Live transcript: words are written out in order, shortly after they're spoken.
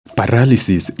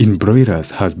Paralysis in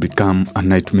broilers has become a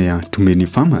nightmare to many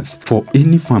farmers. For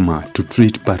any farmer to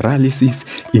treat paralysis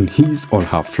in his or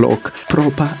her flock,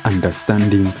 proper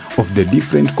understanding of the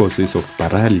different causes of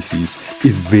paralysis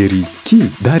is very key.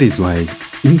 That is why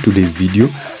in today's video,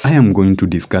 I am going to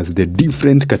discuss the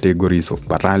different categories of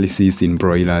paralysis in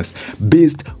broilers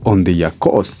based on their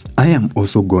cause. I am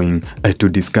also going to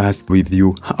discuss with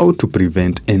you how to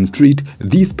prevent and treat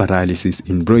these paralysis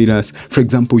in broilers, for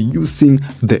example, using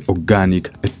the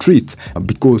organic treats,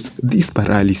 because these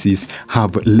paralysis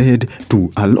have led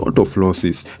to a lot of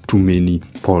losses to many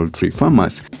poultry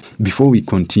farmers. Before we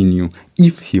continue,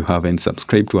 if you haven't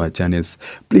subscribed to our channels,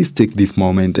 please take this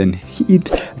moment and hit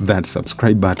that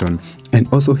subscribe button and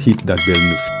also hit that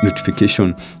bell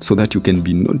notification so that you can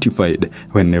be notified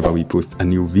whenever we post a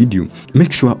new video.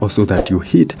 Make sure also that you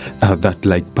hit that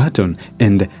like button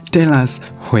and tell us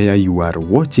where you are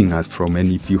watching us from,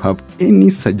 and if you have any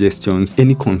suggestions,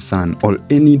 any concern, or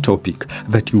any topic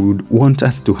that you would want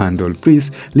us to handle,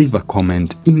 please leave a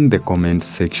comment in the comment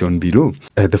section below.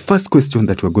 The first question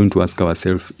that we're going to ask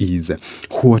ourselves is,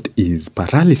 what is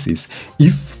paralysis?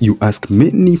 If you ask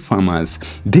many farmers,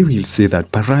 they will say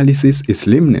that paralysis is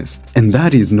lameness, and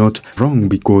that is not wrong,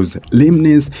 because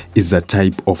lameness is a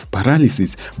type of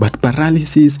paralysis, but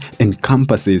paralysis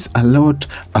encompasses a lot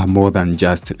more than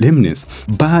just lameness.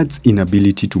 Birds'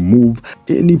 inability to move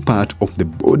any part of the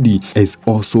body is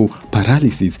also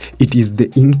paralysis. It is the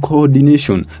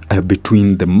incoordination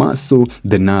between the muscle,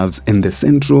 the nerves, and the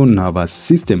central nervous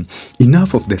system.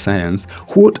 Enough of the science.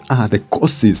 What are the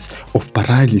causes of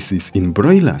paralysis in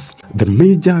broilers? The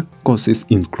major causes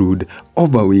include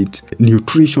overweight,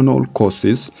 nutritional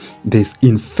causes, there's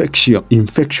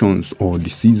infections or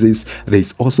diseases,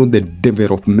 there's also the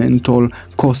developmental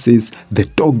causes, the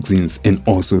toxins, and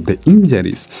also the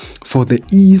injuries. For the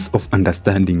ease of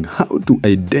understanding how to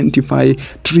identify,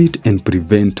 treat, and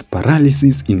prevent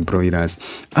paralysis in broilers,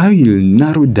 I will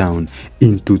narrow down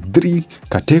into 3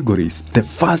 categories. The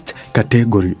first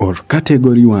category, or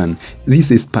category 1,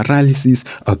 this is paralysis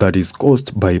that is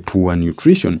caused by poor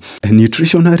nutrition.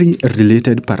 Nutritionally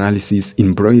related paralysis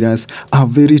in broilers are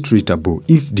very treatable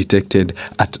if detected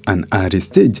at an early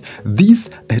stage. These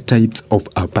types of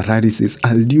paralysis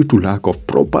are due to lack of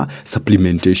proper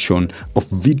supplementation of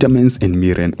vitamins and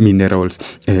minerals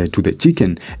to the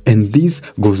chicken, and this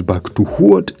goes back to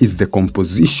what is the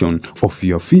composition of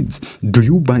your feeds. Do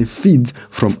you buy feeds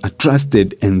from a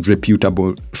trusted and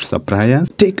reputable supplier?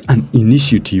 Take an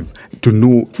initiative to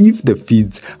know if the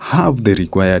feeds have the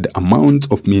required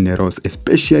amount of minerals,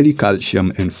 especially calcium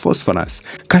and phosphorus.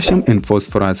 Calcium and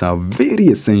phosphorus are very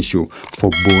essential for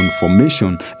bone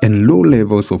formation, and low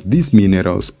levels of these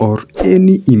minerals or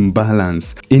any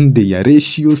imbalance in their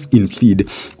ratios in feed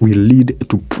will lead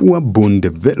to poor bone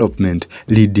development,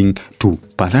 leading to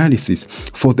paralysis.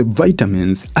 For the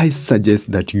vitamins, I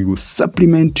suggest that you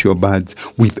supplement your birds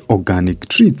with organic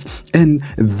treats, and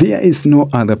there is no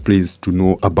other place to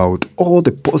know about all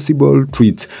the possible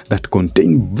treats that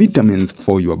contain vitamins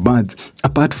for your birds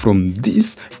apart from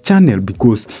this channel,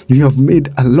 because we have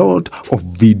made a lot of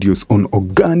videos on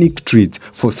organic treats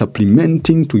for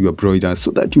supplementing to your broilers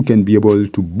so that you can be able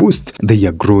to boost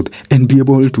their growth and be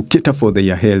able to cater for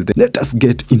their health. Let us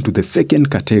get into the second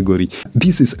category.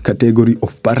 This is a category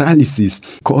of paralysis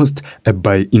caused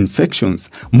by infections.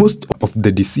 Most of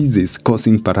the diseases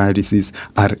causing paralysis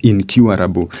are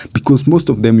incurable, because most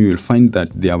of them you will find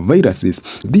that they are viruses.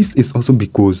 This is also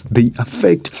because they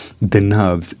affect the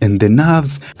nerves, and the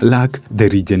nerves lack the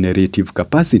regenerative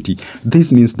capacity.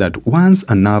 This means that once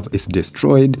a nerve is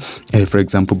destroyed, for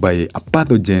example by a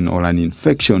pathogen or an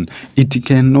infection, it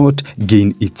cannot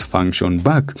gain its function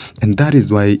back, and that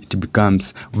is why it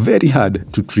becomes very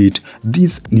hard to treat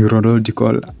these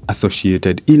neurological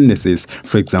associated illnesses,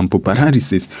 for example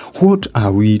paralysis. What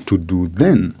are we to do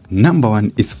then? Number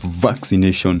 1 is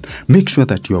vaccination. Make sure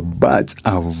that your birds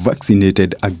are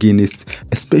vaccinated against,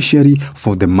 especially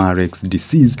for the Marek's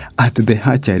disease at the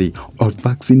hatchery, or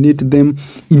vaccinate them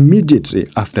immediately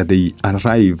after they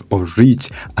arrive or reach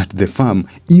at the farm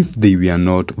if they were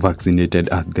not vaccinated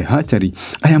at the hatchery.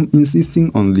 I am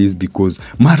insisting on this because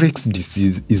Marek's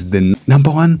disease is the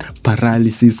number 1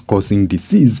 paralysis causing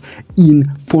disease in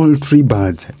poultry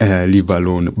birds, leave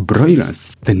alone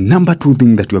broilers. The number 2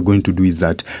 thing that we are going to do is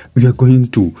that we are going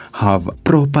to have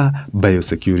proper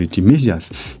biosecurity measures.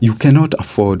 You cannot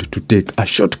afford to take a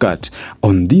shortcut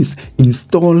on this.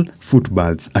 Install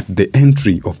footbaths at the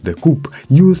entry of the coop.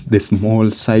 Use the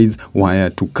small size wire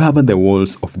to cover the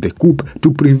walls of the coop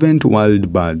to prevent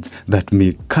wild birds that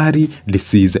may carry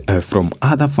disease from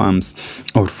other farms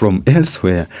or from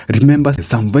elsewhere. Remember,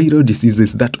 some viral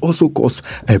diseases that also cause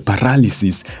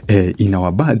paralysis paralysis in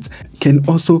our birds can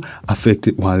also affect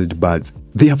wild birds.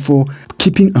 Therefore,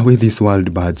 keeping away these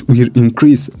wild birds will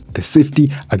increase the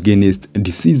safety against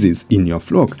diseases in your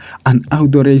flock.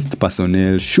 Unauthorized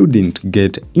personnel shouldn't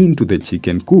get into the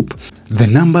chicken coop. The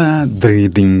number 3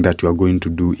 thing that you are going to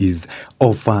do is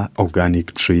offer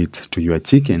organic treats to your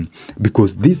chicken,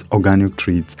 because these organic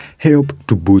treats help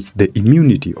to boost the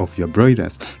immunity of your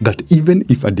broilers, that even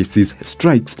if a disease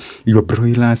strikes, your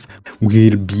broilers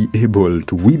will be able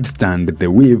to withstand the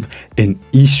wave, and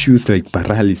issues like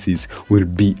paralysis will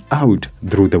be out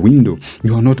through the window.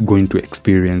 You are not going to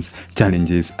experience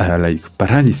challenges like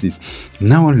paralysis.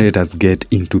 Now let us get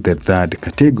into the third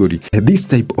category. This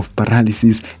type of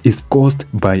paralysis is caused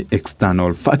by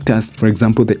external factors, for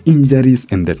example, the injuries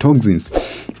and the toxins.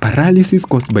 Paralysis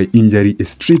caused by injury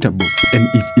is treatable, and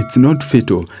if it's not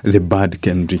fatal, the bird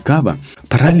can recover.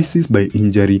 Paralysis by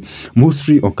injury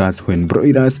mostly occurs when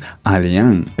broilers are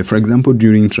young, for example,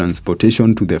 during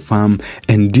transportation to the farm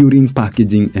and during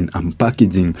packaging and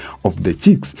unpackaging of the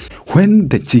chicks. When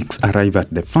the chicks arrive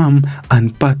at the farm,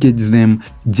 unpackage them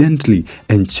gently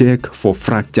and check for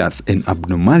fractures and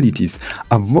abnormalities.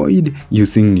 Avoid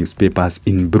using newspapers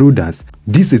in brooders.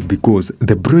 This is because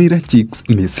the broiler chicks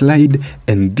may slide,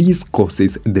 and this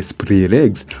causes the spray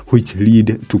legs, which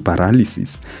lead to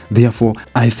paralysis. Therefore,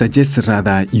 I suggest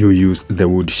rather you use the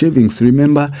wood shavings.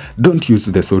 Remember, don't use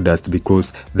the sawdust,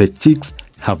 because the chicks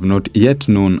have not yet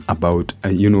known about,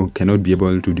 cannot be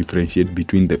able to differentiate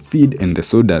between the feed and the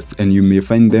sawdust, and you may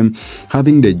find them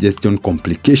having digestion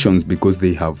complications because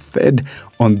they have fed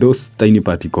on those tiny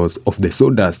particles of the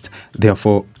sawdust.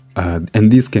 Therefore, and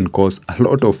this can cause a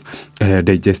lot of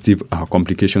digestive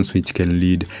complications, which can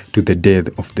lead to the death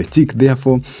of the chick.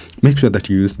 Therefore, make sure that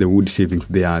you use the wood shavings.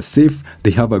 They are safe,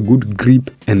 they have a good grip,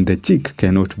 and the chick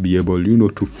cannot be able,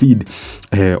 to feed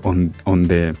on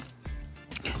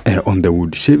the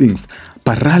wood shavings.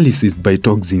 Paralysis by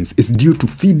toxins is due to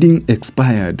feeding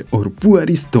expired or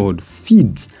poorly stored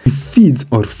feeds. If feeds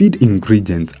or feed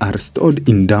ingredients are stored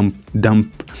in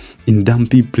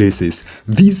dumpy places,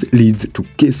 this leads to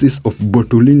cases of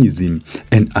botulinism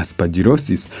and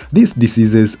aspergillosis. These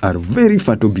diseases are very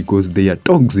fatal because their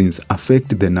toxins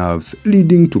affect the nerves,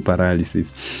 leading to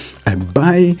paralysis.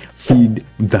 Buy feed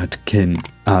that can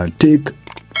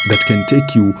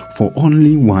take you for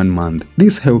only 1 month.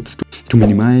 This helps to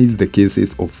minimize the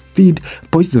cases of feed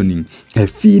poisoning. A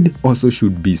feed also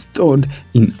should be stored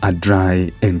in a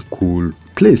dry and cool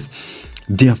place.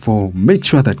 Therefore, make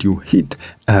sure that you hit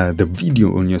the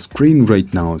video on your screen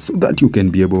right now, so that you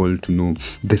can be able to know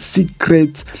the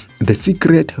secret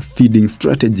feeding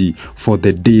strategy for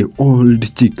the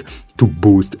day-old chick to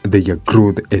boost their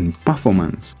growth and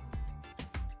performance.